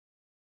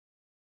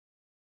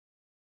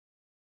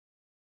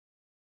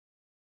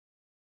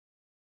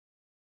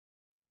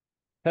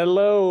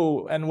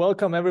Hello and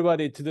welcome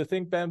everybody to the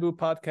ThinkBamboo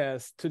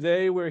podcast.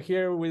 Today we're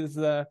here with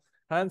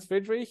Hans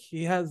Friederich.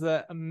 He has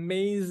an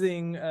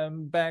amazing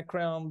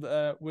background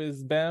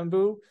with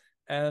bamboo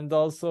and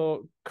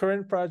also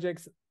current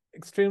projects,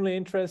 extremely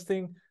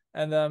interesting.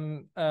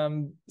 And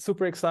I'm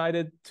super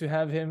excited to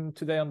have him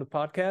today on the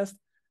podcast.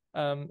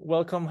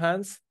 Welcome,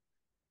 Hans.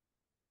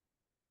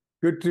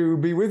 Good to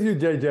be with you,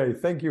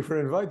 JJ. Thank you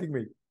for inviting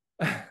me.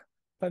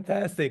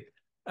 Fantastic.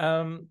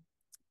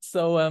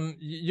 So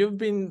you've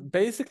been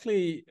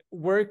basically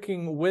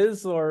working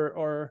with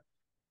or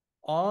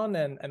on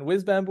and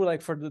with bamboo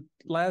like for the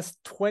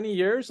last 20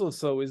 years or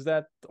so, is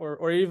that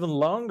or even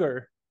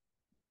longer?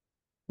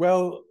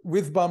 Well,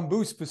 with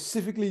bamboo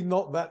specifically,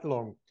 not that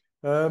long.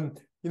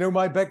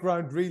 My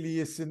background really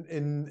is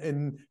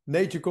in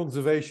nature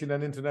conservation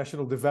and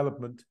international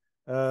development.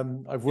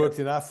 I've worked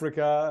in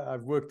Africa,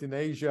 I've worked in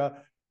Asia,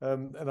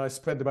 and I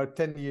spent about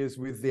 10 years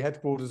with the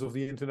headquarters of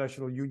the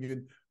International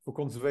Union for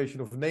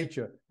Conservation of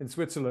Nature in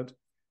Switzerland.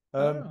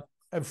 And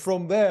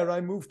from there, I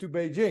moved to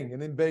Beijing.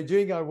 And in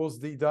Beijing, I was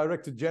the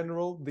Director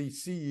General, the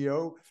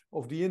CEO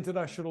of the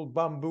International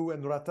Bamboo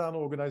and Rattan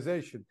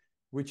Organization,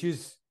 which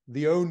is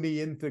the only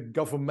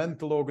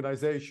intergovernmental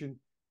organization,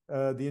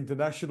 the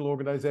international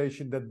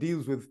organization that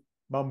deals with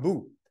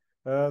bamboo.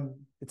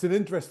 It's an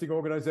interesting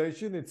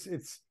organization.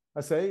 It's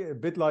I say, a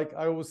bit like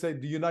I always say,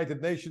 the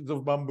United Nations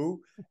of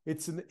bamboo.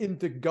 It's an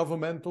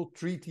intergovernmental,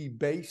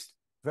 treaty-based,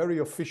 very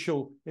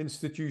official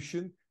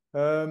institution.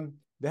 The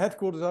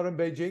headquarters are in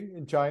Beijing,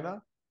 in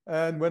China.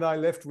 And when I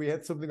left, we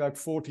had something like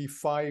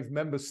 45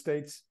 member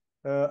states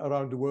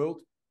around the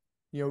world.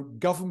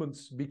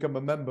 Governments become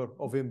a member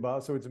of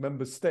INBA, so it's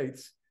member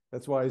states.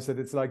 That's why I said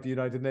it's like the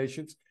United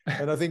Nations.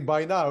 And I think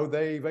by now,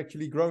 they've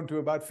actually grown to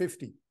about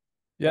 50.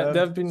 Yeah,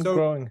 they've been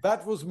growing.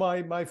 That was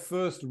my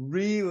first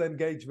real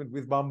engagement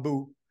with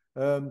bamboo.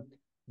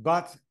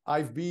 But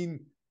I've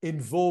been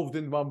involved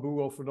in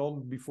bamboo off and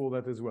on before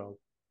that as well.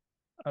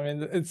 I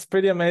mean, it's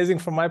pretty amazing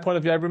from my point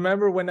of view. I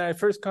remember when I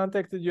first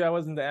contacted you, I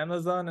was in the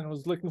Amazon and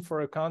was looking for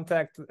a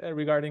contact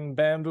regarding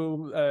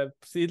bamboo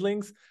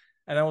seedlings.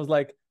 And I was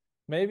like,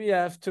 maybe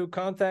I have to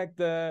contact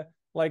I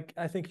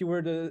think you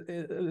were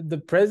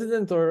the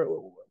president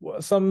or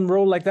some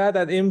role like that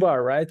at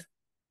INBA, right?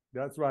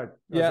 That's right.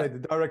 Yeah, the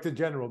Director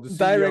General, the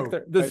CEO.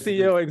 The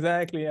CEO,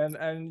 exactly.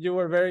 And you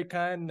were very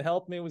kind and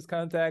helped me with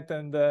contact.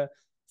 And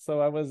so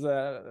I was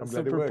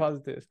super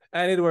positive.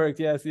 And it worked.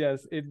 Yes,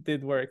 it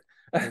did work.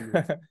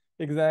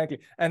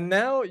 Exactly. And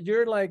now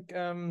you're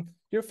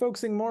you're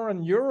focusing more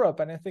on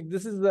Europe. And I think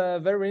this is a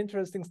very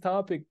interesting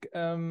topic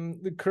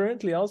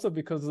currently also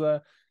because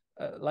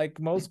like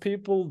most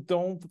people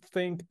don't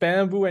think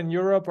bamboo and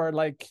Europe are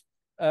like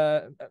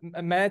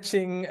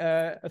matching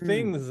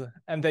things.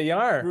 And they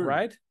are,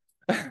 right?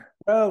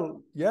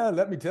 Well, yeah,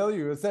 let me tell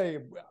you.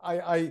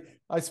 I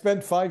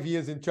spent 5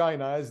 years in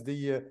China as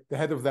the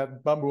head of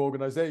that bamboo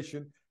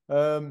organization.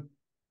 And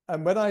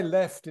when I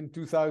left in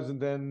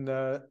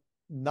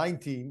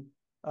 2019,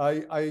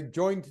 I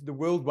joined the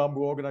World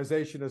Bamboo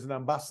Organization as an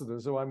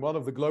ambassador. So I'm one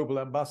of the global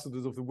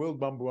ambassadors of the World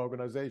Bamboo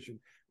Organization,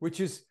 which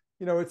is,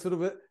 it's sort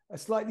of a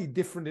slightly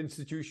different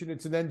institution.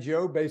 It's an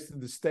NGO based in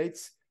the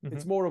States. Mm-hmm.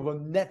 It's more of a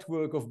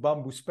network of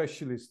bamboo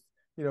specialists.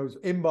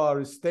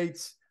 INBA is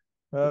states.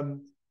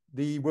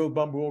 The World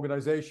Bamboo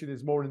Organization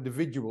is more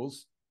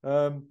individuals.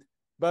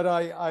 But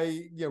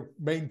I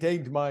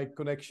maintained my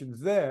connections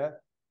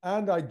there.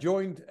 And I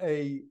joined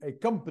a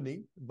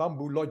company,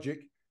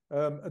 BambooLogic,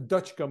 a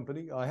Dutch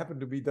company. I happen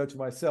to be Dutch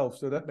myself,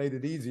 so that made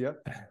it easier.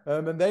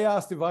 And they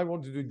asked if I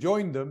wanted to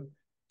join them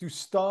to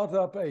start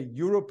up a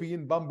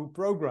European bamboo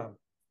program.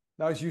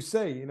 Now, as you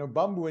say,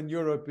 bamboo in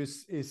Europe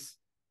is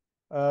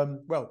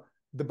the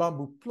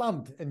bamboo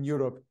plant in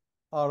Europe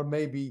are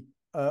maybe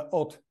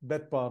odd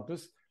bed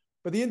partners.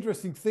 But the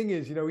interesting thing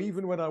is,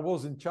 even when I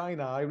was in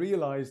China, I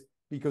realized,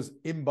 because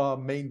INBA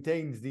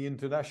maintains the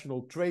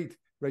international trade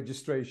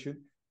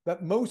registration,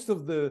 that most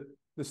of the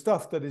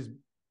stuff that is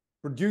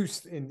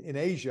produced in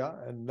Asia,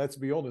 and let's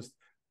be honest,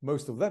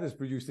 most of that is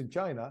produced in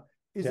China,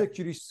 is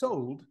actually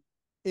sold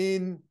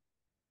in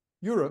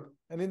Europe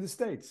and in the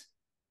States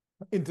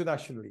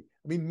internationally.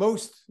 I mean,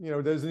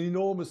 there's an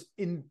enormous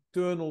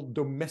internal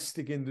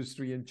domestic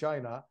industry in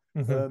China.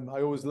 Mm-hmm.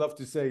 I always love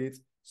to say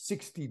it's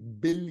 $60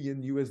 billion,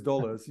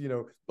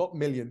 not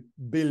million,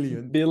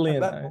 billion.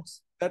 Billion.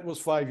 That was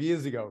 5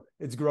 years ago.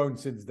 It's grown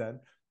since then.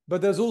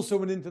 But there's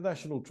also an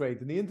international trade.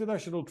 And the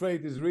international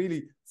trade is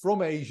really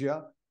from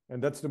Asia,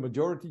 and that's the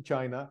majority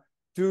China,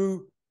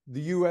 to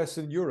the US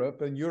and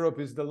Europe. And Europe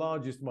is the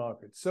largest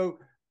market. So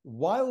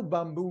while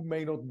bamboo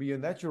may not be a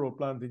natural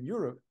plant in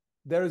Europe,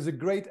 there is a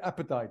great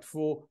appetite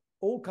for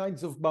all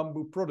kinds of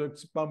bamboo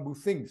products, bamboo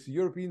things.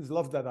 Europeans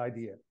love that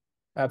idea.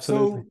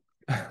 Absolutely.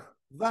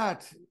 So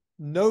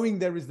knowing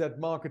there is that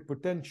market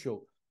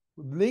potential,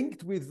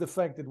 linked with the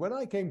fact that when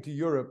I came to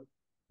Europe,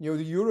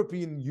 the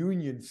European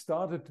Union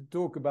started to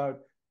talk about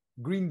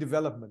green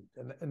development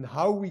and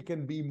how we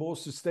can be more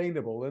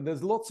sustainable. And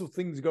there's lots of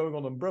things going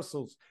on in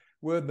Brussels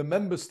where the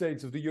member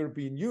states of the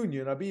European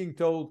Union are being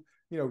told,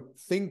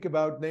 think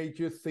about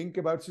nature, think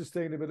about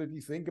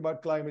sustainability, think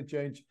about climate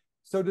change.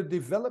 So the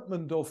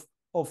development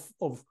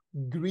of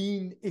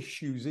green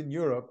issues in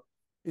Europe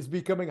is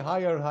becoming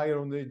higher and higher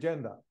on the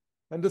agenda.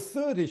 And the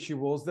third issue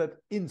was that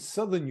in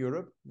Southern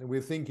Europe, and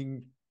we're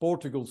thinking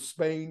Portugal,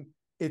 Spain,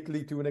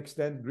 Italy to an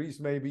extent, Greece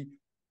maybe,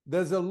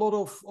 there's a lot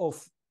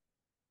of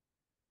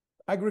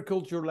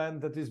agricultural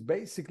land that is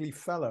basically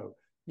fallow.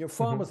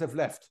 Farmers have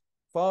left.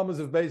 Farmers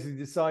have basically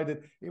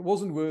decided it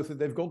wasn't worth it.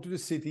 They've gone to the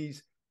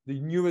cities. The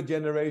newer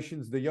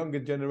generations, the younger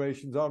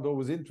generations aren't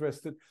always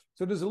interested.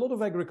 So there's a lot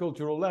of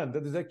agricultural land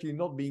that is actually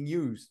not being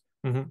used.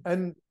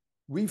 And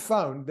we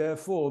found,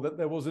 therefore, that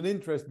there was an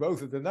interest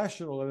both at the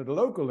national and at the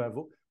local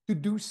level to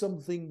do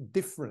something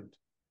different,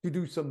 to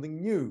do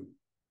something new.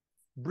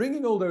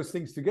 Bringing all those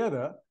things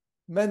together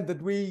meant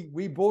that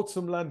we bought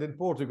some land in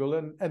Portugal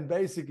and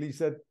basically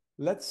said,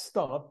 let's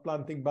start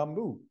planting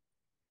bamboo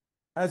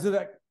as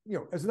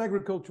an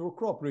agricultural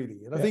crop,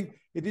 really. And I think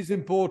it is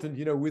important,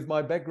 with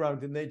my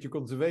background in nature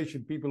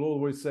conservation, people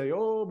always say,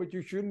 oh, but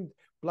you shouldn't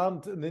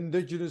plant a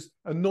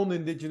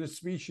non-indigenous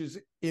species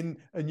in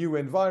a new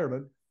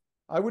environment.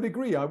 I would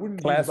agree. I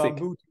wouldn't use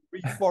bamboo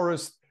to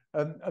reforest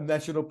a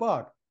national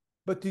park,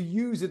 but to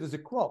use it as a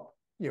crop,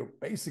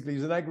 basically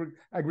as an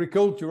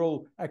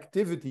agricultural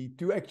activity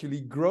to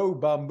actually grow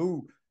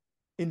bamboo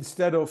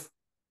instead of,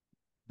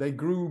 they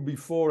grew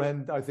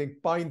beforehand, I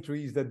think, pine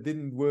trees that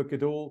didn't work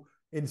at all,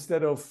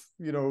 instead of,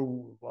 I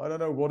don't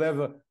know,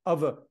 whatever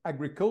other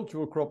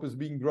agricultural crop is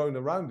being grown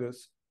around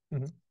us.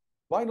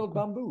 Why not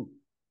bamboo?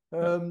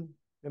 And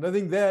I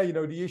think there,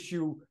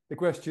 the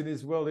question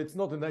is, well, it's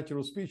not a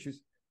natural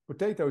species.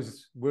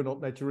 Potatoes were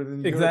not natural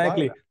in Europe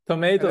either.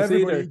 Tomatoes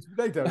everybody either. eats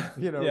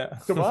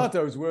potatoes,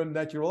 tomatoes weren't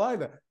natural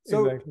either.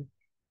 So,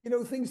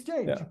 things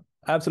change.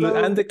 Absolutely.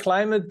 So, and the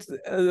climate,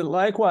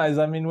 likewise.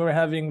 I mean, we're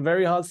having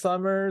very hot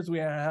summers.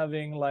 We are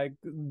having like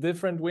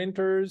different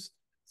winters.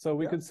 So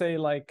we could say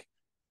like,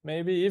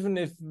 maybe even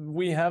if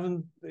we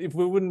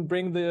wouldn't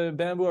bring the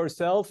bamboo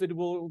ourselves, it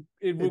will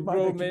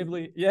grow actually,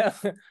 maybe,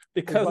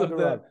 because of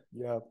the,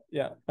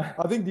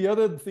 I think the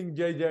other thing,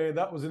 JJ, and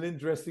that was an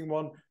interesting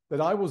one that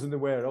I wasn't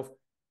aware of,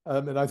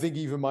 and I think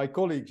even my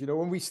colleagues,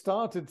 when we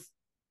started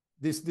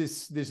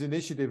this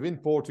initiative in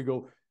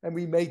Portugal, and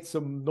we made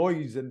some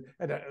noise, and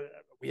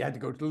we had to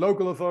go to the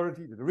local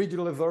authority, to the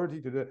regional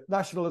authority, to the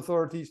national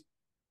authorities.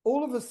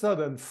 All of a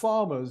sudden,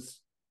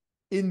 farmers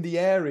in the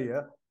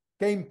area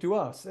came to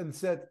us and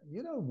said,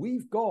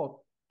 we've got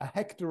a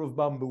hectare of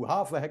bamboo,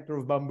 half a hectare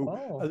of bamboo,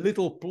 a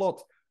little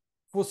plot.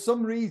 For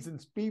some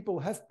reasons, people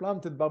have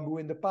planted bamboo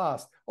in the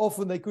past.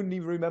 Often they couldn't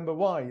even remember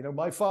why.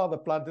 My father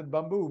planted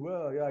bamboo.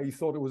 Well, he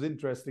thought it was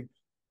interesting.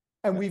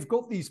 And we've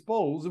got these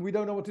poles and we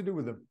don't know what to do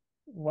with them.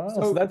 Wow,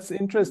 so that's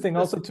interesting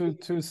also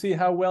to see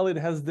how well it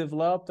has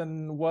developed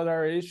and what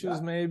are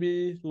issues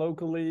maybe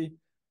locally.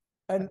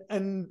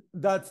 And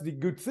that's the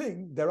good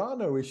thing. There are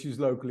no issues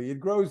locally. It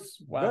grows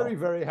very,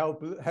 very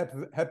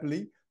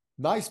happily.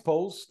 Nice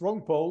poles,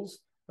 strong poles.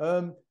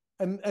 And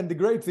the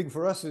great thing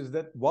for us is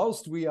that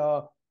whilst we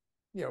are,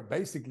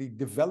 basically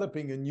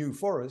developing a new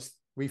forest,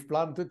 we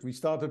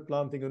started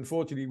planting.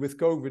 Unfortunately, with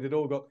COVID, it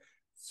all got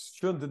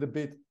shunted a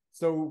bit.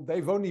 So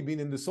they've only been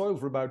in the soil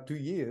for about 2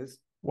 years.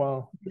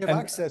 Wow. We have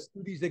access to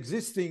these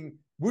existing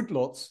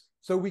woodlots.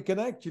 So we can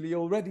actually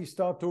already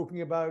start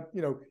talking about,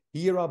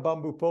 here are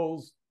bamboo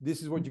poles.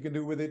 This is what you can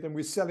do with it. And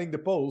we're selling the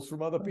poles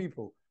from other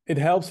people. It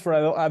helps for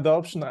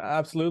adoption.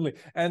 Absolutely.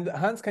 And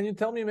Hans, can you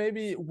tell me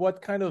maybe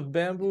what kind of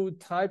bamboo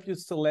type you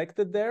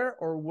selected there?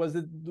 Or was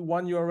it the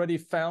one you already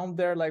found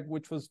there, like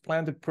which was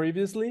planted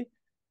previously?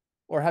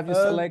 Or have you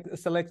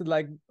selected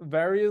like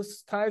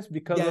various types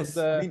because of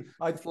the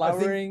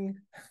flowering?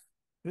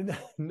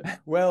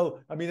 Well,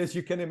 as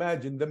you can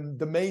imagine,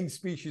 the main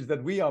species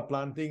that we are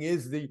planting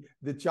is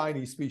the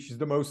Chinese species,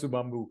 the Mosu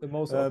bamboo. The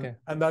Mosu, okay.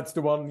 And that's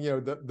the one,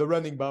 the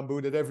running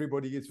bamboo that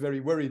everybody gets very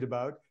worried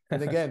about.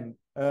 And again,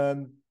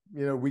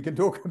 we can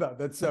talk about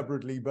that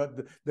separately, but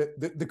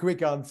the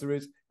quick answer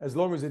is, as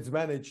long as it's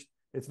managed,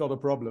 it's not a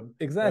problem.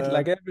 Exactly,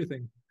 like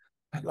everything.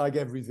 Like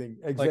everything,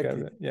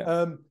 exactly.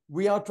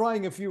 We are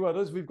trying a few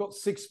others. We've got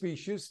 6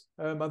 species.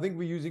 I think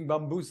we're using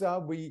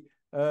bambusa. We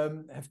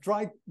have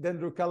tried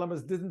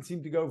dendrocalamus, didn't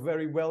seem to go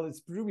very well.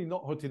 It's really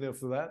not hot enough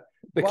for that.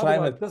 The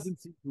climate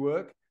doesn't seem to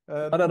work.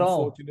 Not at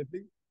all.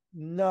 Unfortunately.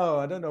 No,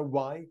 I don't know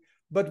why.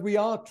 But we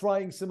are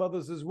trying some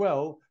others as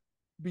well,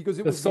 because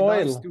it would be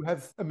nice to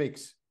have a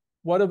mix.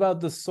 What about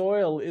the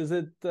soil? Is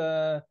it,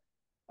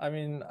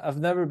 I've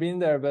never been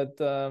there, but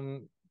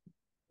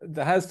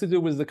that has to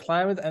do with the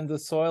climate and the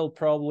soil,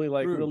 probably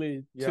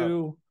really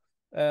two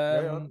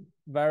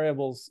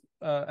variables.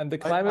 And the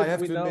climate, I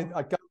have to admit,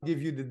 I can't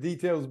give you the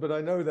details, but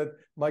I know that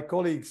my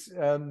colleagues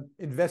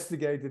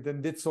investigated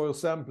and did soil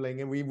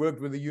sampling, and we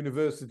worked with the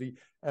university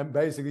and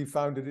basically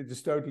found that it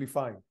is totally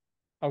fine.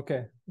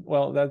 Okay,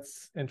 well,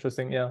 that's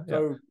interesting.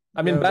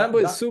 Bamboo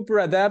is super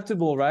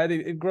adaptable, right?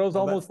 It grows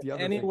almost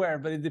anywhere,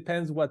 but it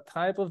depends what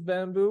type of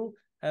bamboo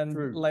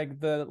and like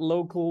the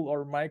local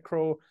or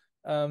micro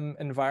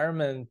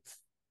environment.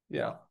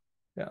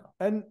 Yeah.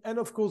 And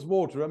of course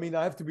water. I mean,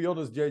 I have to be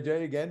honest,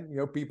 JJ, again,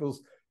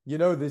 people's,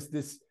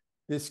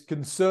 this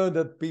concern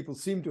that people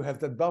seem to have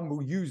that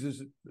bamboo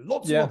uses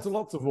lots and lots and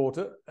lots of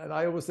water. And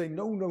I always say,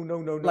 no.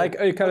 Like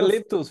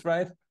eucalyptus,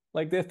 right?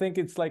 Like they think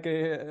it's like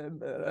a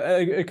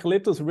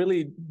eucalyptus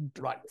really,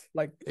 right?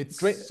 Like it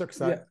sucks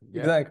that.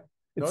 Yeah, exactly.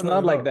 It's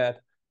not like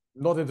that.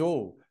 Not at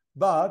all.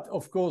 But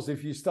of course,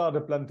 if you start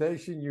a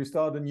plantation, you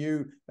start a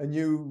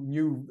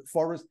new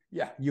forest.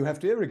 Yeah, you have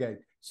to irrigate.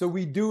 So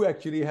we do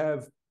actually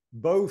have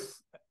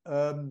both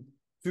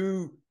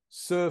 2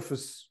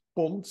 surface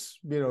ponds,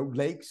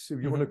 lakes,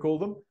 if you want to call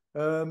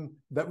them,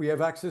 that we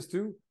have access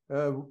to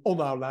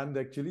on our land.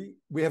 Actually,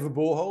 we have a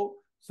borehole,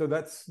 so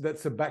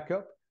that's a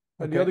backup.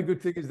 And the other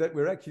good thing is that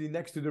we're actually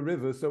next to the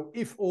river, so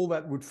if all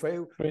that would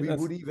fail, we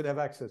would even have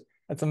access.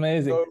 That's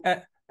amazing. So,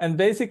 and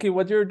basically,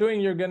 what you're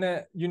doing, you're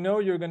gonna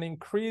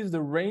increase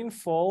the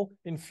rainfall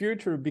in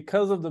future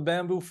because of the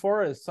bamboo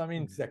forests. I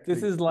mean, exactly.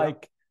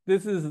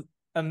 This is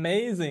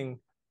amazing.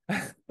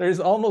 There's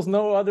almost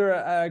no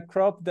other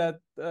crop that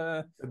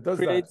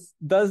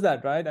does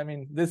that, right? I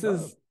mean,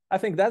 I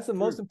think that's the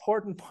most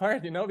important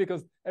part,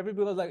 because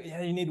everybody was like,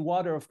 yeah, you need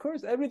water. Of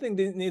course, everything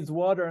needs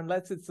water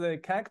unless it's a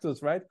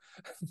cactus, right?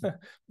 But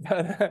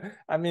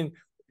I mean,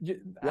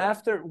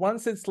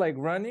 once it's like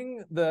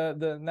running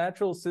the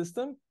natural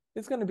system,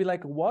 it's going to be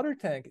like a water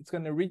tank. It's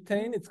going to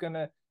retain, it's going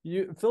to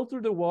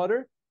filter the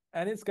water,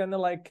 and it's going to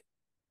like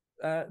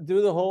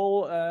do the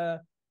whole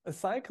a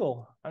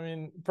cycle. I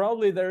mean,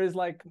 probably there is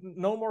like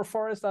no more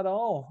forest at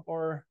all,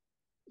 or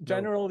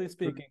generally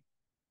speaking.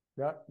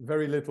 Yeah,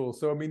 very little.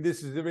 So I mean,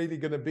 this is really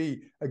going to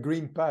be a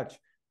green patch.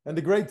 And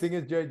the great thing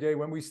is, JJ,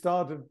 when we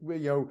started,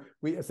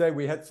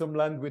 we had some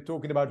land. We're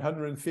talking about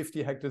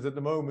 150 hectares at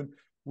the moment.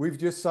 We've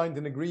just signed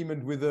an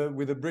agreement with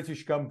a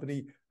British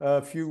company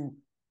a few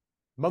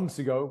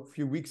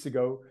weeks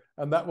ago,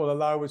 and that will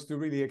allow us to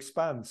really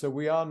expand. So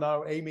we are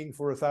now aiming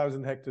for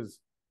 1,000 hectares,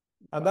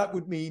 and that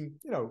would mean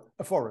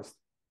a forest.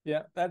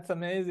 Yeah, that's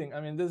amazing.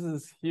 I mean, this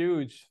is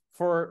huge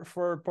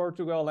for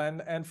Portugal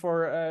and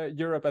for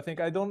Europe. I think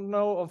I don't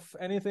know of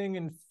anything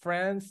in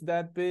France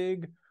that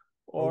big,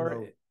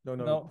 or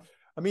no.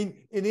 I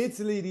mean, in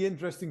Italy, the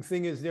interesting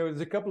thing is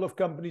there's a couple of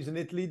companies in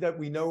Italy that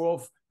we know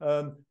of.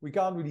 We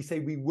can't really say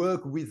we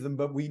work with them,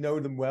 but we know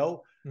them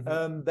well.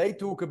 They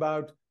talk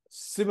about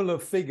similar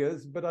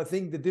figures, but I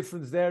think the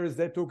difference there is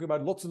they're talking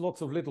about lots and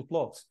lots of little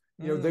plots.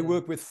 They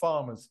work with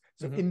farmers,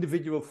 so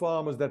individual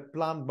farmers that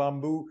plant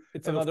bamboo.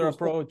 It's another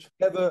approach.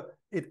 Together,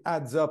 it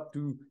adds up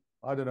to,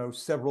 I don't know,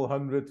 several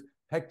hundred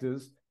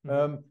hectares.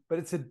 But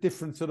it's a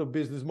different sort of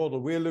business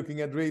model. We're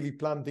looking at really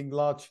planting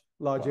large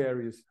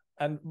areas.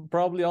 And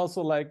probably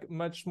also like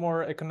much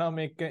more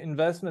economic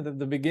investment at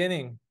the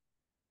beginning,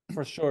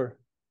 for sure.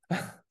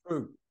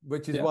 True.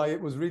 Which is why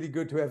it was really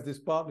good to have this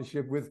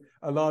partnership with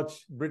a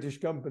large British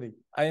company.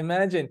 I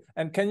imagine.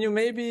 And can you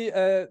maybe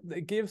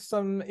give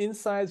some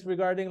insights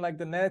regarding like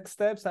the next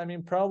steps? I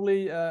mean,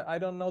 probably, I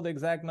don't know the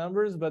exact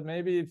numbers, but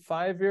maybe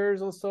 5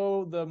 years or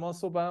so, the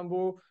Mosso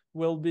bamboo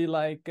will be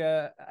like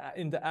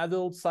in the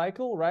adult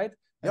cycle, right?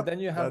 And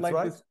then you have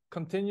like this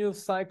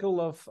continuous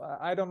cycle of,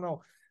 I don't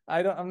know.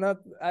 I don't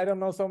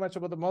know so much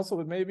about the Mosso,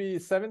 but maybe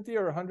 70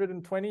 or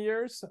 120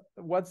 years.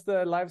 What's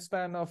the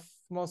lifespan of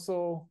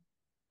Mosso?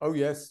 Oh,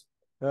 yes.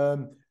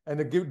 And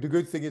the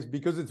good thing is,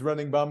 because it's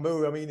running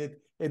bamboo, I mean,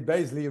 it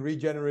basically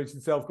regenerates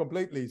itself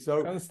completely.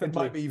 So It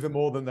might be even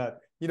more than that.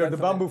 The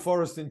bamboo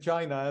forest in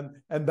China,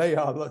 and they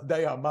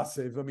are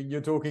massive. I mean,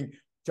 you're talking,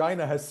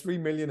 China has 3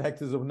 million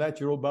hectares of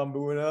natural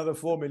bamboo and another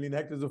 4 million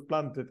hectares of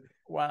planted.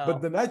 Wow.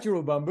 But the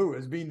natural bamboo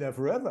has been there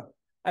forever.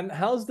 And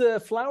how's the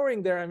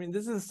flowering there? I mean,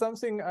 this is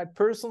something I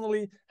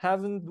personally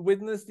haven't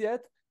witnessed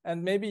yet,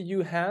 and maybe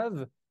you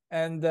have.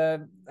 And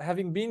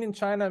having been in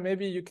China,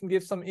 maybe you can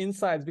give some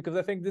insights, because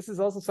I think this is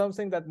also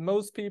something that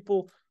most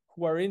people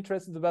who are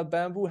interested about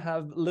bamboo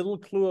have little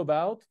clue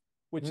about,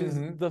 which is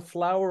the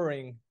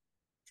flowering.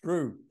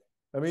 True.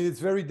 I mean, it's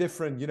very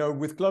different.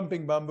 With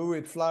clumping bamboo,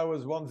 it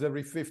flowers once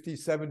every 50,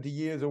 70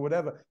 years or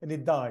whatever, and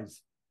it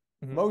dies.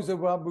 Mosso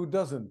bamboo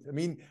doesn't. I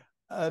mean,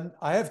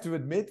 I have to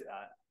admit,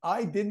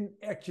 I didn't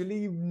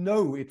actually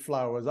know it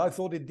flowers. I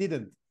thought it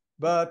didn't.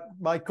 But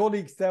my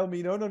colleagues tell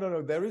me, no,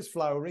 there is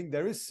flowering,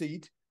 there is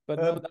seed. But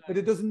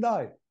it doesn't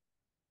die.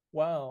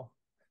 Wow.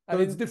 So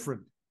it's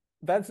different.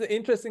 That's the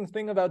interesting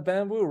thing about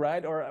bamboo,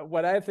 right? Or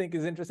what I think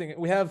is interesting.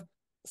 We have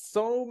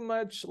so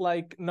much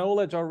like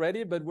knowledge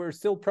already, but we're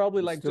still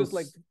probably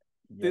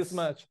this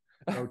much.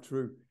 Oh,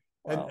 true.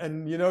 Wow.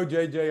 And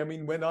JJ, I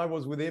mean, when I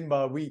was with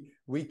IMBA,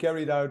 we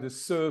carried out a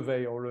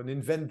survey or an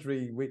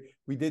inventory.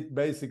 We did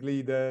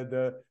basically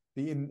the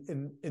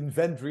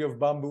inventory of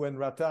bamboo and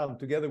rattan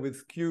together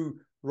with Kew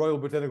Royal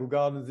Botanical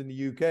Gardens in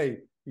the UK,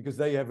 because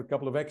they have a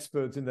couple of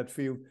experts in that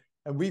field.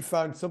 And we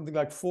found something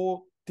like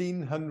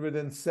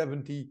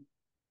 1,470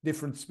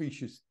 different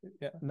species.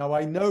 Yeah. Now,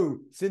 I know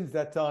since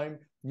that time,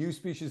 new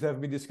species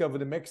have been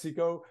discovered in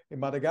Mexico, in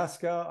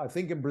Madagascar, I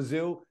think in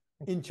Brazil,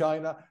 in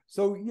China.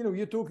 So,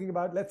 you're talking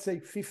about, let's say,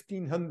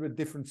 1,500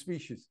 different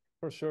species.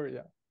 For sure,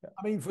 yeah.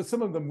 I mean, for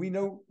some of them, we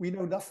know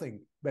nothing,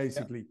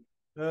 basically.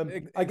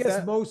 I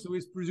guess Moso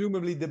is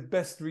presumably the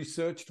best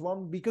researched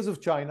one because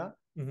of China.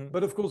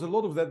 But of course, a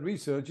lot of that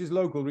research is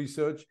local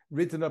research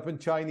written up in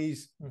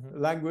Chinese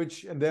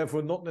language and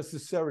therefore not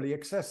necessarily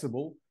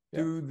accessible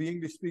to the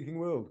English-speaking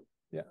world.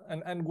 Yeah,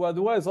 and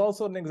Guadua is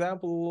also an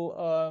example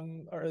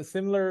or a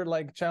similar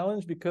like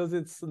challenge because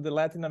it's the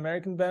Latin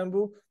American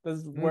bamboo.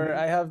 That's where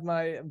I have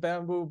my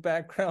bamboo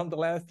background the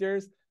last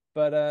years.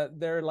 But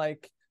they're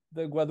like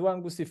the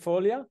Guadua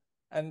angustifolia,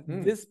 and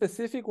this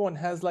specific one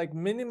has like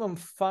minimum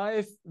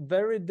 5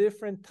 very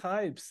different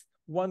types.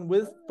 One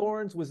with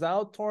thorns,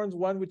 without thorns,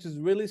 one which is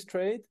really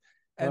straight.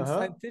 And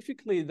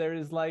scientifically, there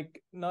is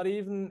like not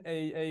even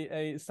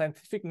a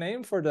scientific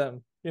name for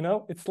them. You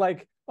know, it's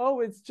like, oh,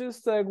 it's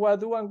just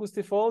Guadua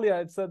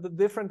angustifolia. It's the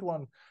different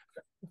one.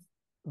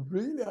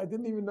 Really? I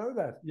didn't even know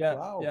that. Yeah.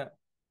 Wow.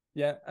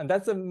 Yeah. And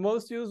that's the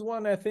most used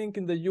one, I think,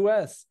 in the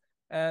US.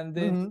 And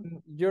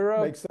in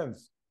Europe. Makes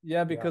sense.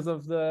 Yeah, because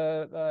of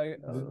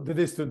the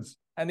distance.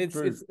 And it's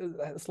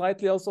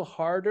slightly also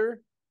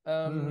harder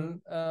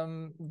than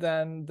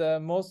the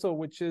Moso,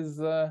 which is,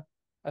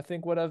 I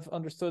think what I've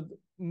understood,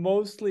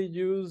 mostly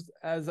used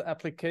as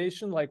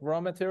application, like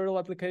raw material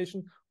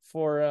application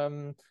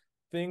for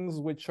things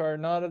which are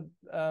not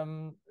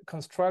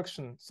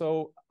construction.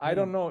 So I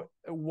don't know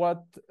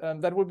what,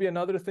 that would be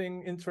another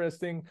thing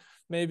interesting.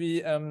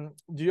 Maybe, do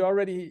you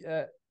already,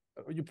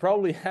 you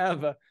probably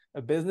have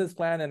a business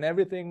plan and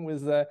everything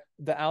with the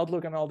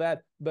outlook and all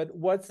that, but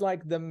what's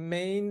like the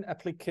main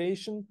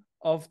application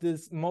of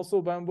this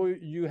Moso bamboo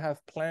you have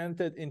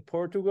planted in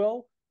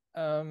Portugal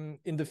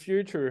in the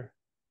future?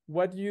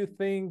 What do you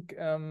think,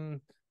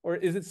 or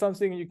is it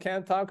something you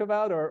can't talk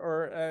about,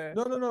 or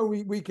No,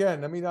 we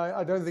can. I mean,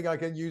 I don't think I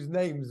can use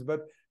names,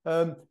 but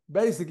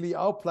basically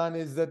our plan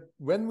is that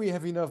when we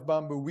have enough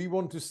bamboo, we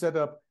want to set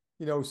up,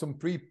 you know, some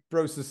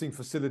pre-processing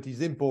facilities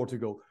in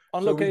Portugal.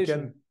 On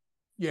location.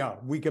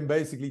 We can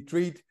basically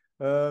treat,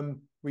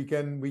 we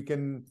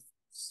can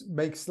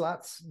make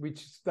slats,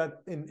 which that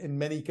in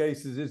many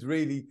cases is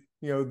really,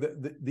 you know,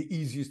 the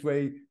easiest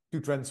way to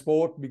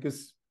transport,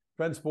 because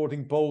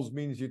transporting poles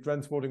means you're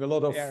transporting a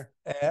lot of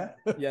air.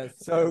 Yes.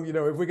 So, you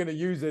know, if we're going to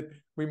use it,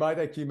 we might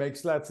actually make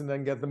slats and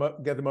then get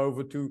them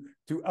over to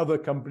other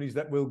companies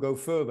that will go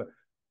further.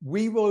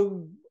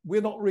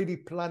 We're not really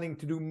planning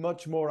to do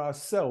much more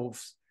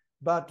ourselves,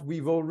 but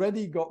we've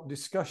already got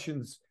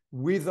discussions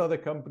with other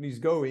companies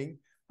going.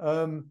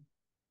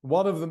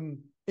 One of them,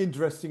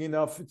 interesting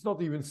enough, it's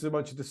not even so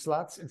much the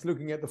slats, it's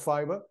looking at the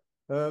fiber.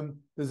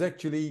 There's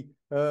actually,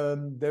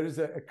 there is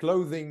a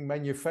clothing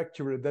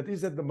manufacturer that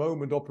is at the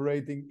moment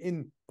operating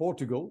in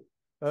Portugal,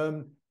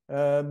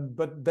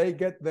 but they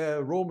get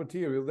their raw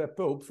material, their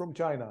pulp, from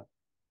China.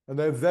 And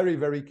they're very,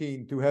 very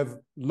keen to have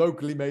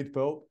locally made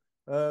pulp.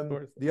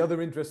 The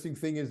other interesting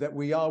thing is that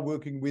we are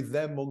working with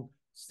them on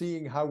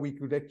seeing how we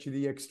could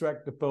actually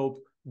extract the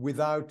pulp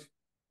without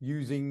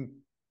using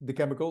the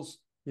chemicals,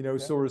 you know,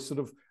 so a sort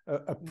of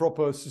a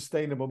proper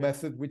sustainable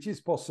method, which is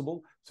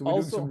possible. So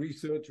we're doing some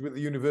research with the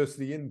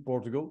university in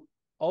Portugal.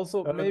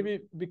 Also, maybe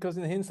because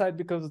in hindsight,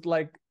 because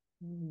like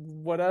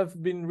what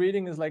I've been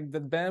reading is like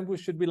that bamboo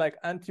should be like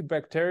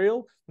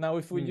antibacterial. Now,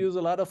 if we use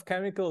a lot of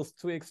chemicals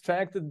to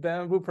extract the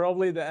bamboo,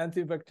 probably the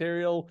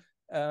antibacterial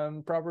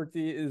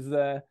property is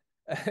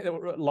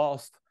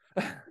lost.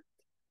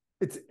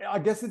 I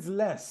guess it's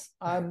less.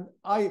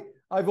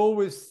 I've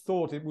always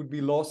thought it would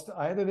be lost.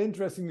 I had an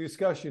interesting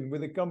discussion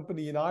with a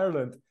company in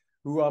Ireland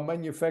who are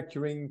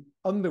manufacturing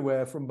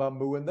underwear from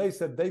bamboo, and they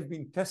said they've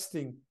been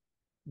testing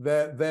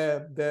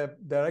their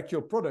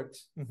actual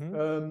products,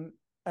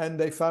 and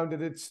they found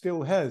that it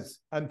still has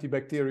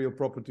antibacterial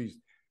properties.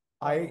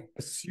 I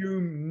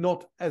assume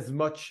not as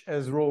much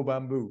as raw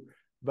bamboo.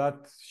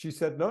 But she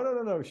said,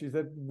 no. She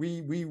said,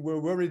 we were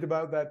worried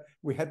about that.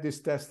 We had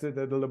this tested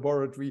at a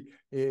laboratory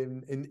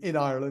in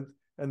Ireland,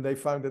 and they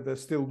found that there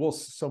still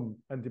was some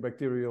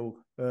antibacterial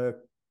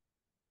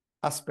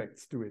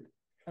aspects to it.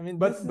 I mean,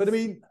 but I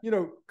mean, you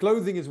know,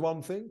 clothing is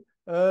one thing.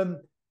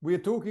 We're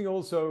talking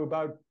also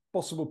about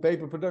possible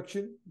paper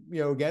production.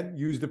 You know, again,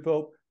 use the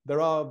pulp. There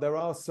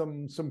are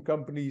some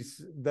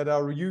companies that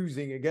are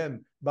using,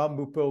 again,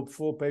 bamboo pulp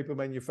for paper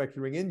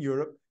manufacturing in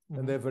Europe,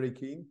 and they're very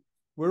keen.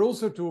 We're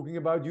also talking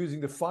about using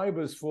the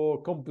fibers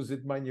for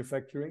composite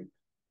manufacturing,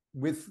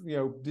 with, you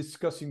know,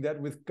 discussing that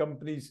with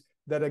companies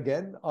that,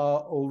 again,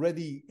 are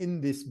already in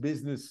this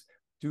business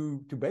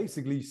to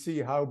basically see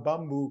how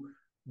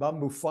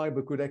bamboo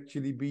fiber could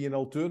actually be an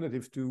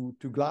alternative to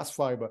glass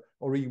fiber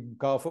or even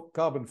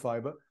carbon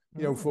fiber,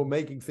 you know, for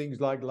making things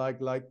like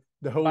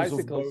the hulls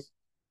bicycles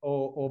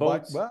or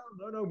boats.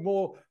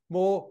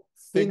 More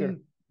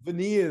thin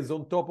veneers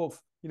on top of,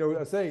 you know,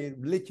 I say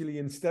literally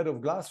instead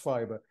of glass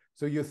fiber.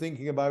 So you're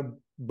thinking about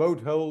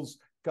boat hulls,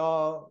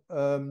 car,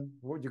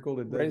 what do you call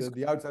it?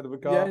 The outside of a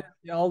car.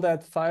 Yeah, all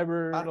that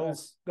fiber.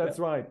 Panels, that's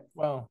right.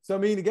 Wow. So, I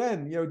mean,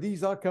 again, you know,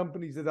 these are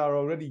companies that are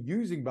already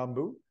using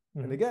bamboo.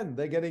 And again,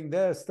 they're getting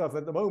their stuff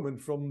at the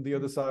moment from the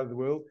other side of the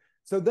world.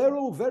 So they're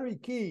all very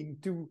keen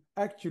to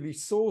actually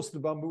source the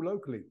bamboo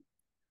locally.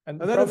 And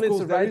then, of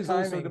course, there is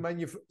also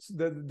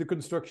the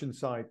construction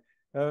side.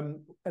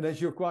 And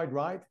as you're quite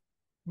right,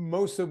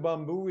 most of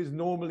bamboo is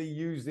normally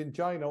used in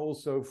China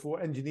also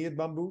for engineered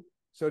bamboo.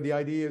 So the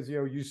idea is,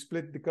 you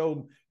split the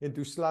comb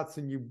into slats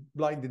and you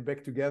blind it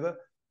back together.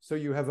 So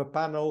you have a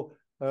panel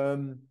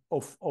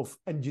of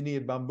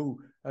engineered bamboo,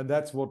 and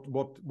that's what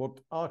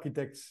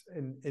architects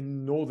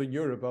in Northern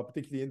Europe are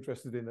particularly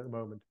interested in at the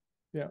moment.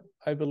 Yeah,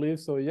 I believe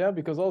so. Yeah,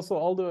 because also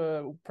all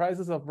the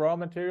prices of raw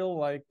material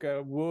like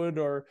wood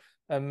or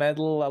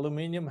metal,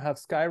 aluminum have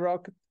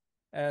skyrocketed,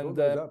 and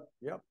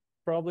yeah,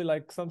 probably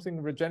like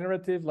something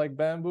regenerative like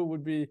bamboo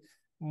would be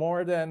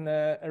more than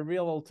a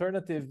real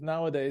alternative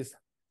nowadays.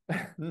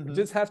 Mm-hmm. You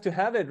just have to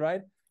have it,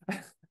 right?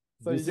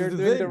 So you're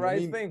doing the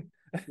right thing.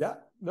 Yeah,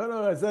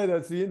 no, I say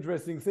that's the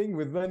interesting thing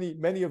with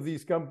many of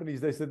these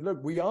companies. They said,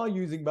 look, we are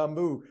using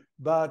bamboo,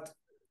 but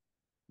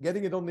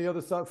getting it on the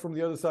other side, from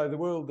the other side of the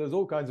world, there's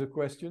all kinds of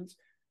questions.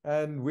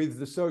 And with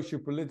the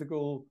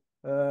socio-political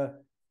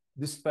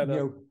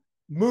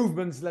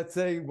movements, let's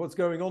say, what's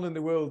going on in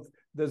the world,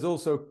 there's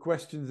also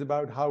questions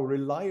about how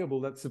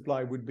reliable that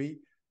supply would be.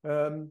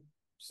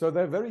 So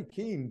they're very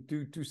keen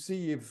to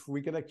see if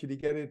we can actually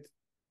get it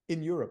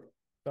in Europe.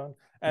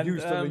 And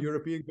used under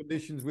European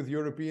conditions with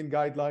European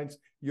guidelines,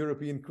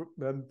 European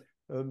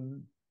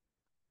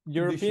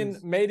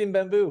made in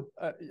bamboo,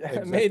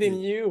 exactly. Made in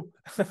you.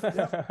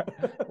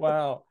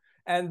 Wow.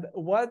 And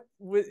what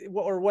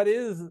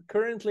is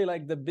currently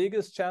like the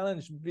biggest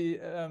challenge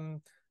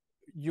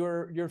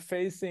you're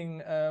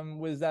facing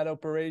with that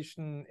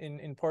operation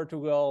in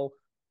Portugal,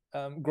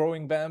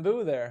 growing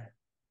bamboo there?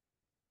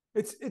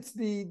 It's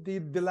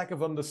the lack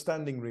of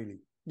understanding, really.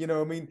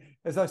 I mean,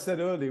 as I said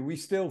earlier, we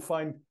still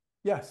find,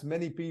 yes,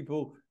 many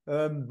people,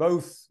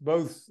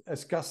 both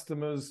as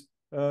customers,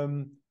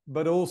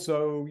 but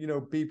also,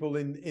 people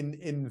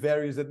in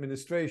various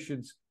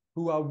administrations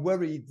who are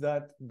worried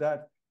that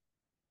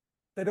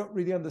they don't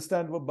really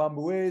understand what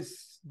bamboo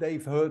is.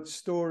 They've heard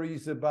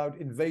stories about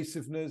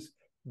invasiveness.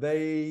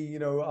 They,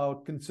 are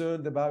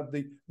concerned about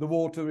the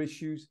water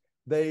issues.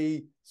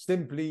 They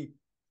simply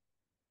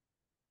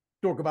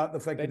talk about the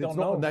fact that it's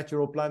not a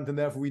natural plant and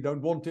therefore we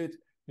don't want it.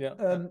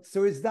 Yeah.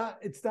 So it's that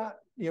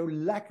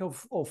lack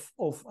of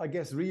I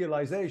guess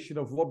realization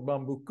of what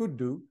bamboo could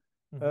do.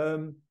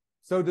 Mm-hmm.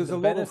 So there's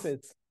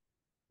benefits.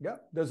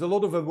 There's a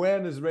lot of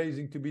awareness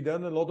raising to be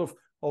done, a lot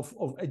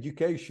of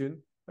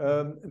education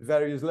at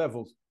various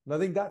levels. And I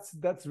think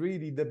that's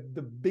really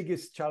the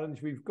biggest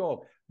challenge we've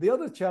got. The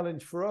other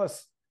challenge for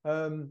us,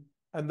 and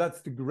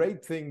that's the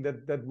great thing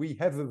that we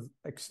have an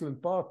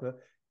excellent partner,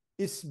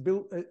 is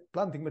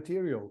planting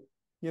material.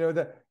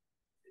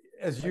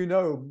 As you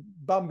know,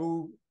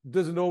 bamboo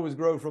doesn't always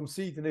grow from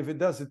seed, and if it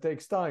does, it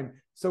takes time.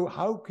 So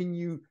how can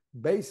you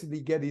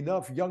basically get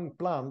enough young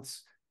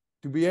plants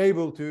to be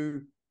able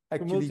to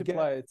actually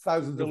get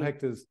thousands of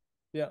hectares?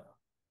 Yeah.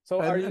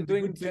 So are you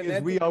doing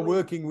genetically? We are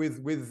working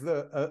with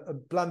a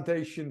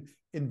plantation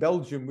in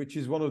Belgium, which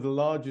is one of the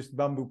largest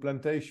bamboo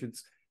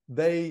plantations.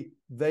 They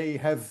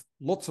have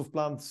lots of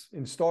plants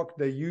in stock.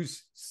 They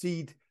use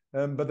seed,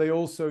 but they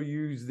also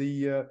use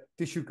the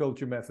tissue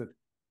culture method.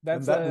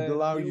 And that would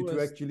allow you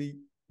to actually,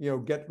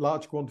 get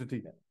large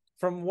quantity.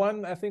 From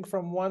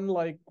one,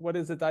 like, what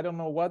is it? I don't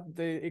know what,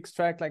 they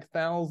extract like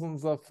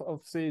thousands of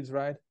seeds,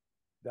 right?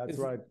 That's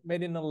right.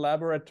 Made in a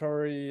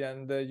laboratory,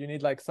 and you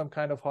need like some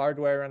kind of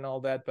hardware and all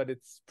that, but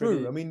it's pretty...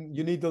 True. I mean,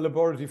 you need the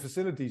laboratory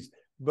facilities,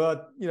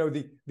 but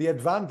the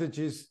advantage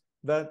is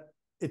that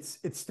it's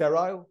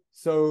sterile,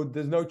 so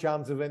there's no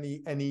chance of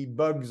any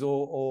bugs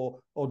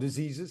or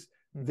diseases.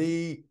 Mm-hmm.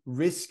 The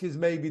risk is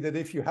maybe that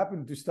if you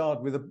happen to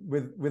start with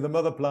a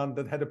mother plant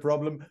that had a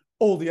problem,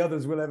 all the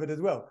others will have it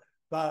as well.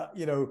 But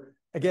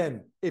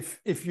again,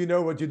 if you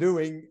know what you're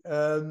doing,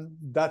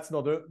 that's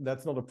not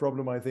a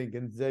problem, I think.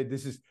 And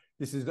this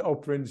is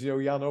Oprins,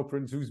 Jan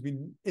Oprins, who's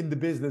been in the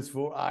business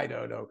for, I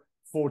don't know,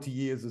 40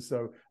 years or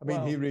so. I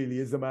mean, He really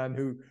is the man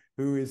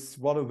who is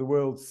one of the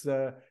world's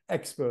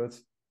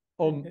experts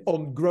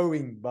on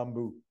growing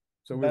bamboo.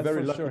 So we're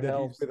very lucky that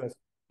he's with us.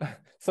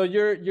 So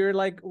you're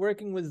like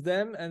working with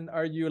them, and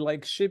are you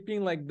like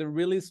shipping like the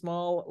really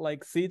small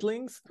like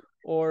seedlings,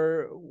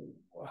 or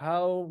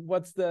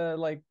what's the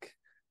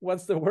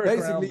work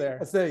around there?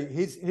 I say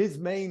his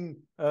main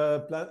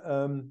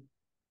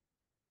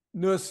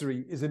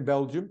nursery is in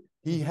Belgium.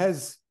 He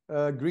has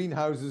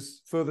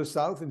greenhouses further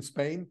south in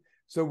Spain.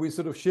 So we're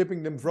sort of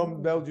shipping them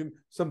from Belgium,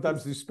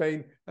 sometimes to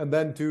Spain, and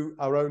then to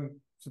our own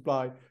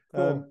supply.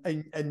 Cool.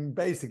 And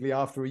basically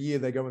after a year,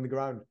 they go in the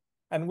ground.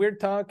 And we're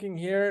talking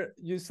here,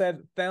 you said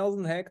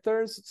 1,000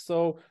 hectares.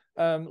 So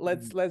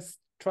let's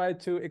try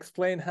to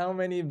explain how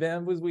many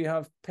bamboos we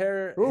have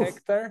per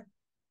hectare.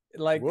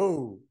 Like,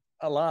 whoa,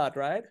 a lot,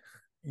 right?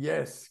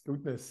 Yes,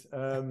 goodness.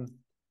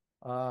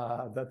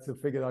 That's a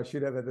figure I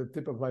should have at the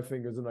tip of my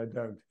fingers, and I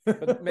don't.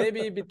 But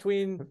maybe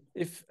between,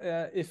 if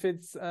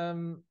it's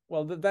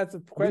that's a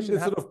question.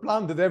 Sort of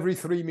planted every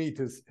 3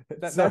 meters.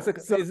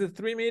 Is it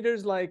 3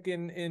 meters like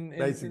in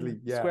basically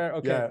square?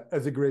 Okay, yeah,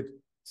 as a grid.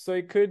 So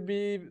it could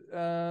be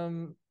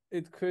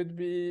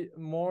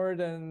more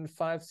than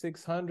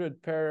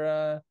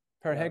 500-600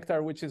 per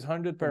hectare, which is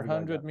 100 per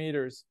 100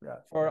 meters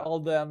for all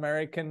the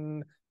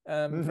American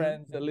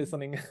friends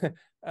listening.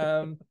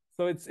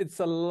 So it's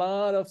a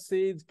lot of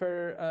seeds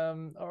per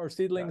or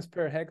seedlings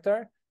per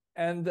hectare.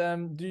 And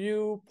do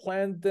you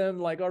plant them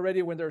like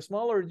already when they're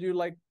small, or do you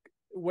like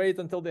wait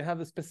until they have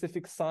a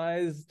specific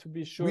size to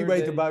be sure? We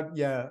wait about,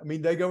 I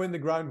mean, they go in the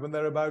ground when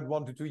they're about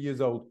 1 to 2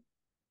 years old.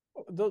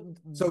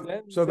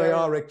 So they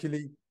are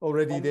actually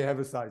already, they have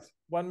a size.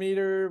 1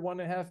 meter,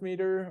 1.5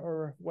 meter,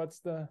 or what's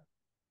the?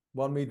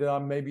 1 meter,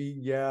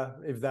 maybe,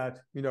 if that,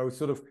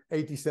 sort of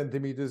 80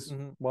 centimeters,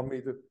 1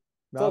 meter.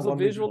 It's also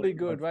visually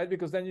good, right?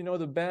 Because then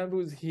the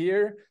bamboo's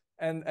here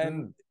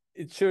and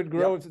it should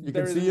grow. You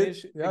can see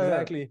it.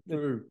 Exactly.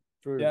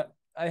 True. Yeah,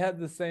 I had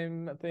the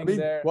same thing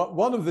there.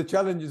 One of the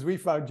challenges we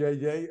found,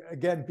 JJ,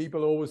 again,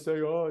 people always say,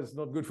 oh, it's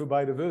not good for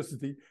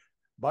biodiversity.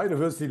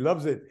 Biodiversity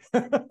loves it.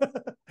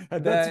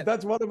 And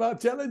that's one of our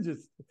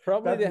challenges.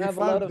 Probably they have a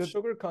lot of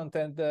sugar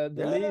content, the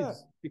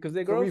leaves, because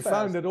they grow fast. We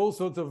found that all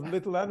sorts of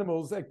little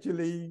animals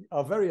actually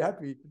are very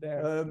happy.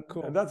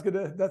 Cool. And that's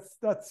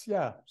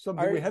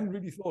something we hadn't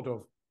really thought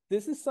of.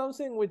 This is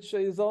something which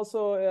is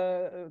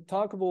also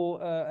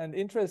talkable and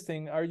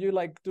interesting. Are you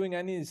like doing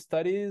any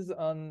studies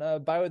on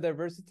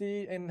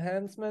biodiversity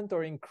enhancement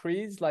or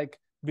increase, like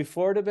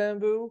before the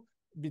bamboo,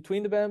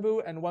 between the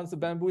bamboo, and once the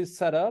bamboo is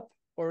set up?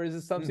 Or is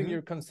it something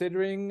you're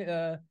considering?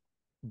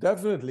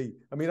 Definitely.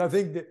 I mean, I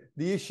think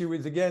the issue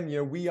is,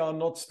 again, we are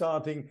not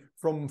starting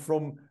from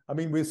I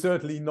mean, we're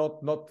certainly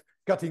not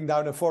cutting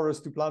down a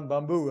forest to plant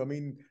bamboo. I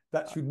mean,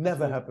 that should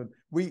never happen.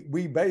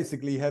 We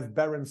basically have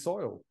barren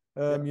soil.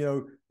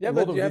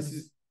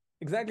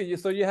 Exactly.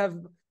 So you have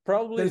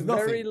probably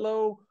very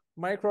low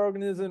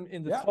microorganism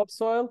in the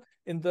topsoil,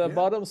 in the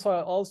bottom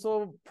soil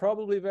also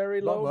probably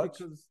very low.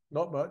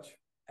 Not much.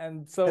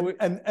 And so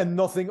and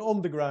nothing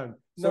on the ground.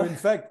 So in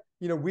fact,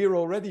 we're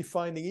already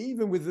finding,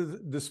 even with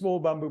the small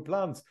bamboo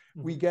plants,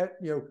 we get,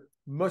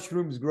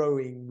 mushrooms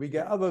growing, we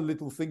get other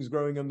little things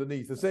growing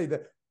underneath. I say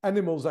that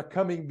animals are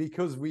coming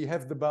because we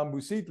have the bamboo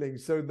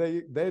seedlings. So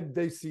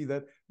they see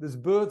that there's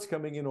birds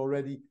coming in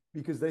already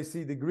because they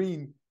see the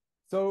green.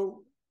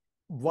 So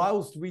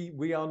whilst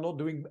we are not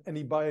doing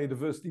any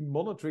biodiversity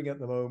monitoring at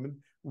the moment,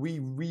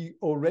 we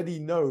already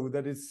know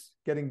that it's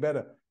getting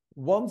better.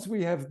 Once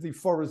we have the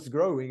forests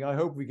growing, I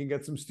hope we can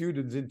get some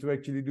students in to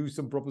actually do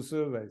some proper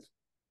surveys.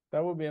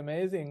 That would be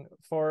amazing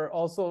for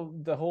also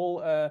the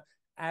whole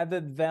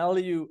added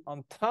value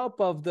on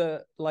top of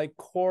the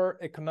core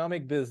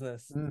economic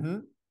business.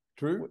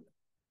 True.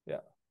 Yeah.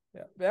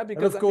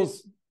 Because and of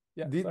course,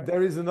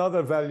 there is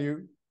another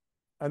value,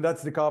 and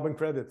that's the carbon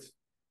credits.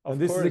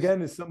 And this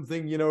is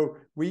something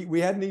we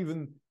hadn't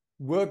even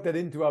worked that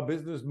into our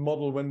business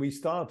model when we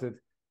started.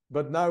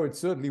 But now it's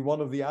certainly one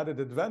of the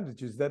added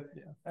advantages that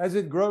as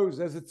it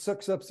grows, as it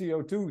sucks up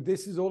CO2,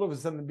 this is all of a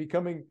sudden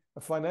becoming a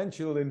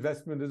financial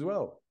investment as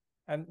well.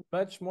 And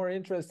much more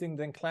interesting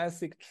than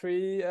classic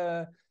tree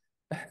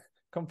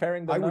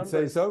comparing the numbers. I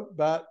would say so,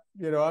 but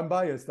I'm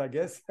biased, I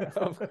guess.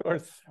 Of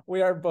course,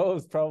 we are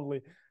both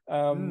probably.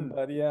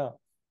 But yeah.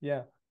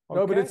 Okay.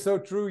 No, but it's so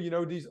true.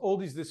 All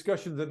these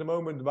discussions at the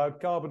moment about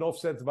carbon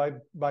offsets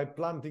by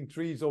planting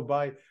trees or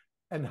by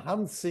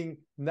enhancing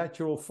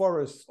natural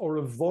forests or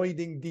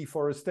avoiding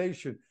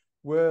deforestation,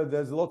 where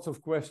there's lots of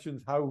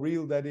questions how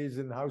real that is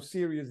and how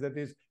serious that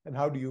is and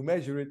how do you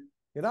measure it.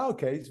 In our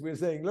case, we're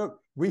saying, look,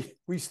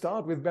 we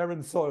start with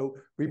barren soil,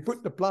 we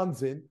put the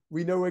plants in,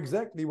 we know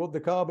exactly what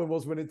the carbon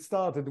was when it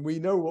started, and we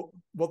know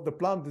what the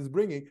plant is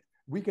bringing.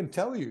 We can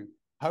tell you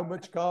how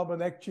much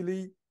carbon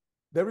actually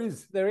there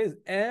is.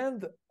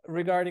 And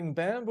regarding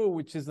bamboo,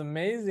 which is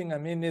amazing, I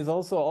mean, is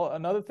also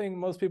another thing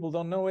most people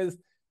don't know is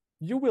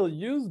you will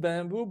use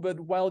bamboo, but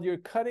while you're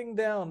cutting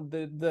down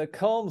the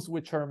culms,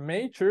 which are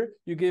mature,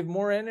 you give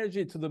more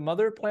energy to the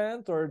mother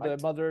plant or the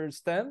mother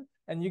stem,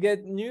 and you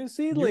get new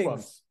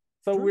seedlings.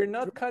 So we're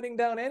not cutting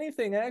down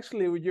anything.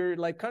 Actually, you're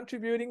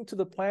contributing to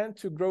the plant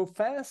to grow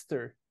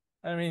faster.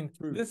 I mean,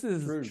 this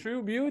is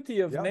true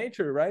beauty of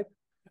nature, right?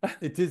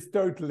 It is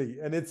totally.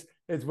 And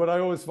it's what I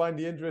always find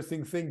the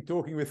interesting thing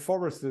talking with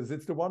foresters.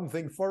 It's the one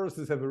thing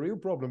foresters have a real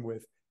problem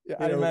with. Yeah,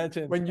 I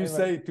imagine. When you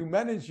say to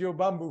manage your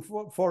bamboo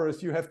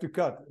forest, you have to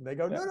cut. And they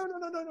go,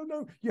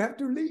 no. You have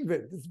to leave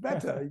it. It's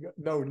better. You go,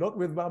 no, not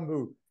with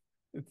bamboo.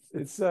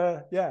 It's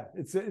a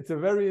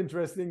very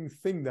interesting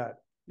thing that.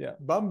 Yeah.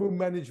 Bamboo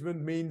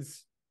management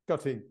means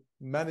cutting,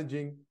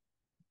 managing,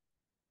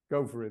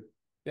 go for it.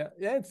 Yeah.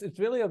 It's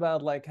really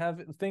about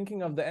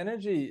thinking of the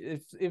energy.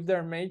 If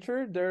they're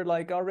mature, they're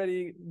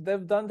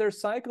they've done their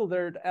cycle,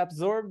 they're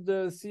absorbed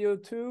the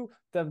CO2,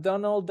 they've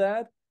done all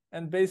that,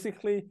 and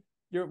basically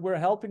we're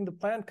helping the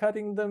plant,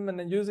 cutting them and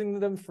then using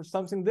them for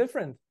something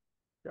different.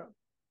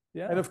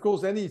 Yeah. And of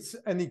course,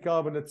 any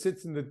carbon that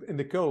sits in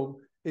the culm,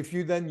 if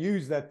you then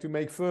use that to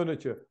make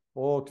furniture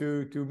or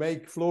to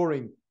make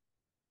flooring,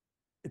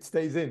 it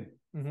stays in.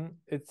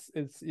 It's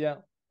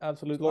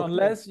absolutely.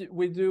 Unless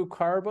we do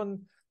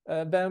carbon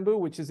bamboo,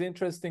 which is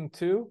interesting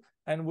too,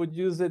 and would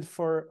use it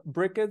for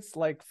briquettes,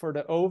 like for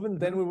the oven,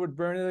 then we would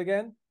burn it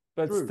again.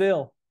 But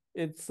still,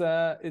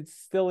 it's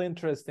still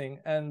interesting,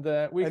 and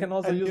we can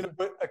also use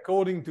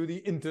according to the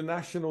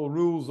international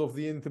rules of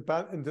the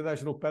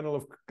International Panel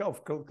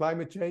of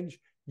Climate Change,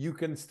 you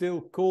can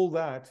still call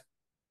that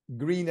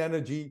green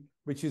energy,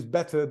 which is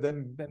better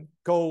than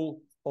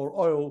coal or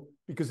oil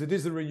because it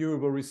is a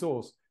renewable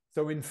resource.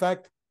 So in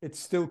fact, it's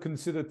still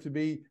considered to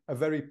be a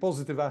very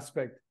positive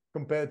aspect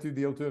compared to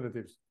the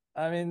alternatives.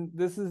 I mean,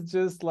 this is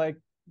just like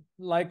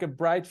a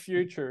bright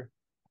future.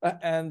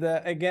 And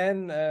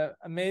again,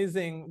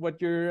 amazing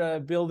what you're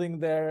building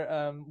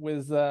there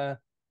with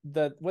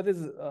that. What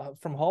is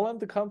from Holland,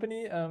 the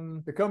company?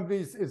 The company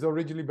is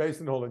originally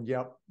based in Holland,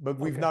 yeah, but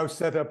we've now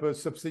set up a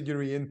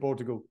subsidiary in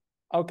Portugal.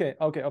 Okay,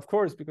 of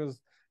course, because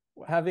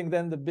having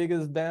then the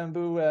biggest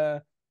bamboo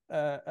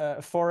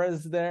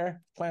forest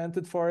there,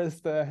 planted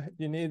forest,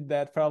 you need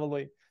that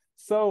probably.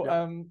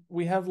 So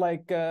we have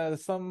like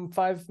some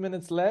 5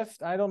 minutes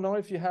left. I don't know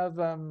if you have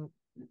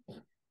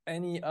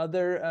any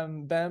other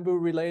bamboo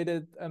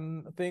related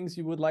things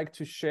you would like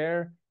to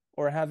share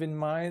or have in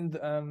mind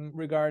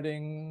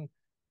regarding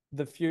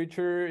the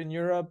future in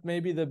Europe,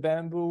 maybe the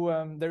bamboo.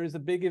 There is a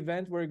big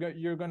event where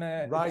you're going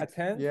to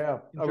attend. Yeah,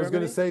 I was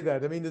going to say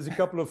that. I mean, there's a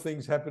couple of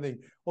things happening.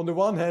 On the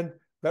one hand,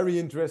 very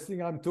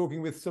interesting. I'm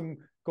talking with some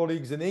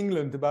colleagues in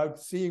England about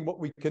seeing what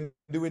we can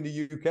do in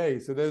the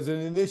UK. So there's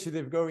an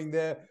initiative going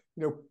there,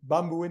 you know,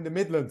 Bamboo in the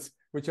Midlands,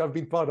 which I've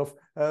been part of.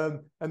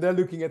 And they're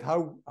looking at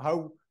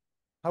how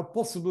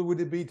possible would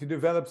it be to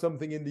develop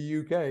something in the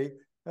UK.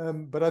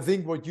 But I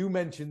think what you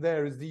mentioned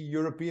there is the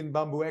European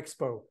Bamboo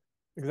Expo.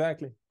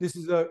 Exactly. This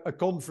is a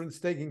conference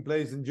taking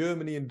place in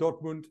Germany, in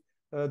Dortmund,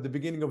 the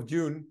beginning of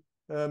June.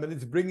 And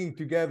it's bringing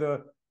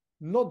together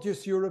not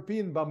just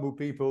European bamboo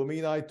people. I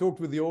mean, I talked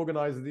with the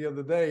organizer the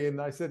other day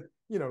and I said,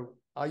 you know,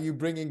 are you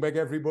bringing back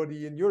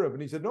everybody in Europe?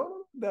 And he said,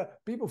 no, there are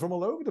people from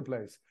all over the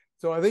place.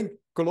 So I think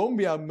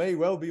Colombia may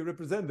well be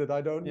represented.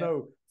 I don't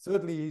know.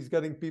 Certainly he's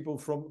getting people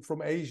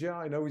from Asia.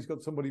 I know he's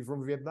got somebody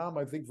from Vietnam,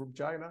 I think from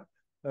China.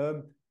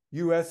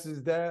 US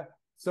is there.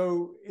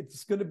 So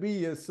it's going to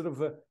be a sort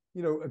of a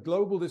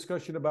global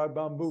discussion about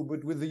bamboo,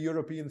 but with the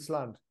European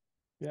slant.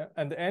 Yeah,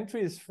 and the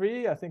entry is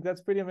free. I think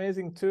that's pretty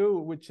amazing too,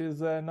 which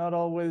is not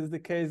always the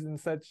case in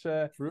such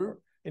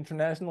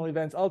international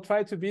events. I'll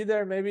try to be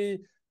there. Maybe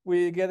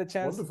we get a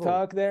chance to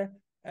talk there.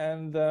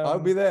 And I'll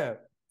be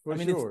there for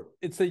sure.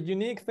 It's a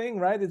unique thing,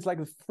 right? It's like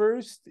the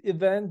first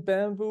event,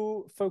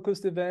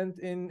 bamboo-focused event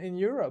in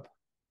Europe.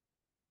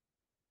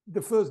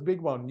 The first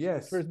big one,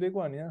 yes. First big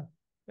one, yeah.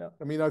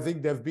 I mean, I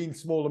think there have been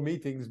smaller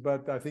meetings,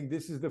 but I think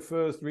this is the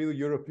first real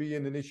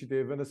European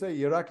initiative. And I say,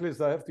 Heracles,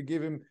 I have to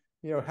give him,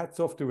 hats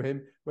off to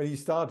him. When he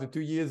started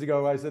 2 years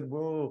ago, I said,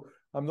 well,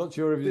 I'm not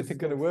sure if this is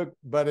going to work,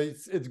 but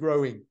it's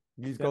growing.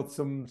 He's got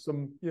some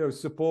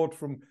support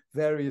from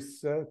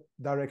various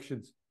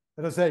directions.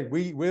 And I say,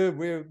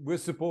 we're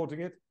supporting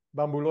it.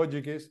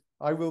 BambooLogic is.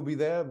 I will be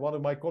there. One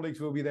of my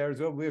colleagues will be there as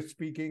well. We're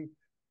speaking.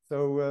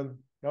 So,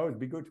 it'd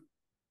be good.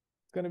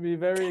 Going to be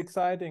very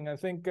exciting. I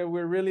think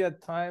we're really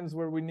at times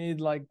where we need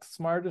like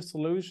smarter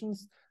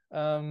solutions,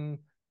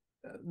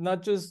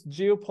 not just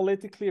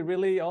geopolitically,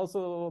 really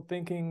also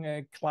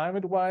thinking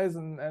climate-wise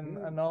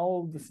and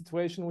all the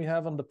situation we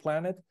have on the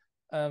planet.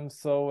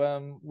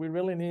 So we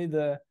really need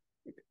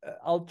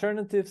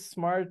alternative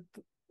smart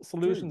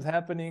solutions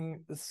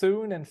happening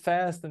soon and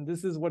fast. And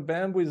this is what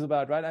bamboo is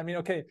about, right? I mean,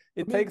 okay,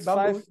 it takes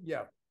bamboo,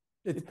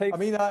 I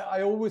mean,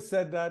 I always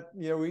said that,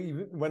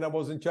 even when I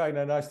was in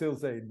China, and I still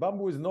say it,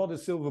 bamboo is not a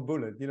silver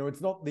bullet.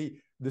 It's not the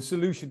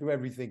solution to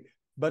everything,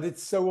 but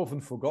it's so often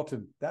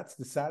forgotten. That's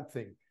the sad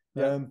thing.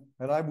 Yeah.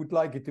 And I would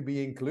like it to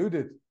be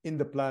included in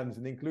the plans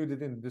and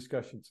included in the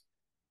discussions.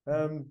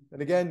 And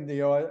again,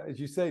 as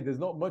you say, there's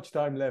not much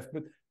time left,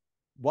 but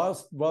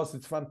whilst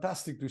it's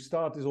fantastic to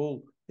start this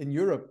all in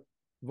Europe,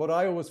 what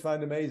I always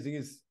find amazing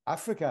is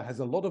Africa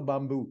has a lot of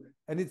bamboo.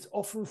 And it's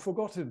often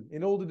forgotten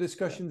in all the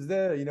discussions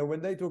there.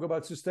 When they talk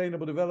about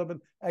sustainable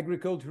development,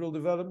 agricultural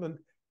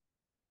development,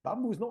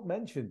 bamboo is not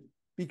mentioned.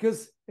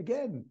 Because,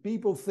 again,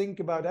 people think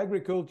about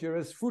agriculture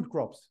as food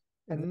crops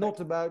and not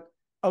about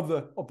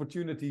other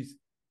opportunities.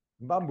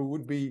 Bamboo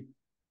would be...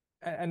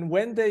 And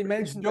when they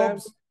mention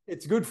jobs,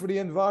 it's good for the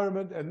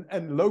environment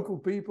and local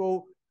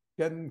people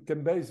can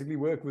basically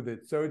work with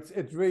it. So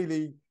it's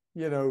really,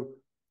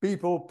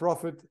 people,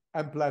 profit,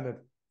 and planet.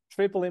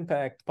 Triple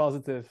impact,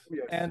 positive,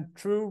 and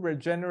true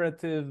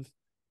regenerative,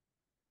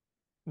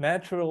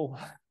 natural.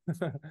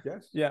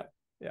 Yes.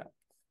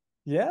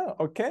 Yeah.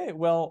 Okay.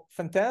 Well,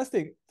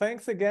 fantastic.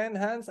 Thanks again,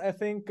 Hans. I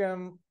think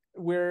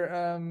we're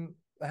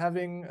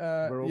having.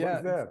 We're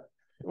almost there.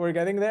 We're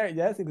getting there.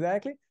 Yes,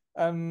 exactly.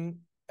 I'll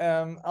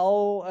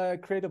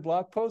create a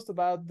blog post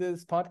about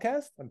this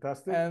podcast.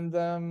 Fantastic. And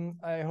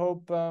I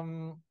hope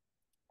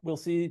we'll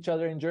see each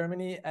other in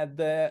Germany at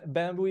the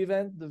bamboo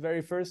event, the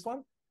very first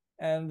one.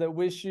 And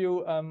wish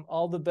you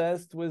all the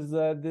best with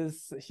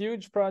this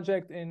huge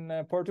project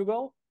in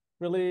Portugal.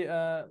 Really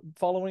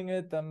following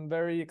it. I'm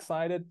very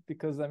excited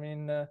because, I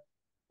mean,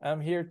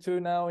 I'm here too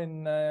now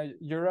in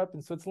Europe,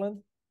 in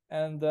Switzerland.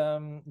 And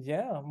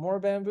more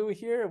bamboo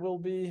here will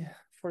be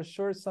for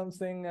sure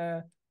something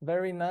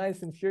very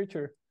nice in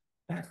future.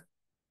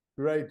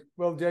 Great.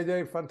 Well,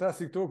 JJ,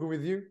 fantastic talking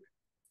with you.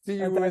 See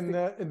you in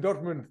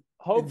Dortmund.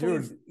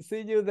 Hopefully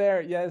see you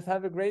there. Yes,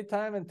 have a great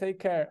time and take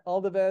care.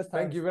 All the best,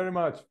 Hans. Thank you very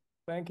much.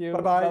 Thank you.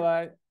 Bye-bye.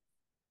 Bye-bye.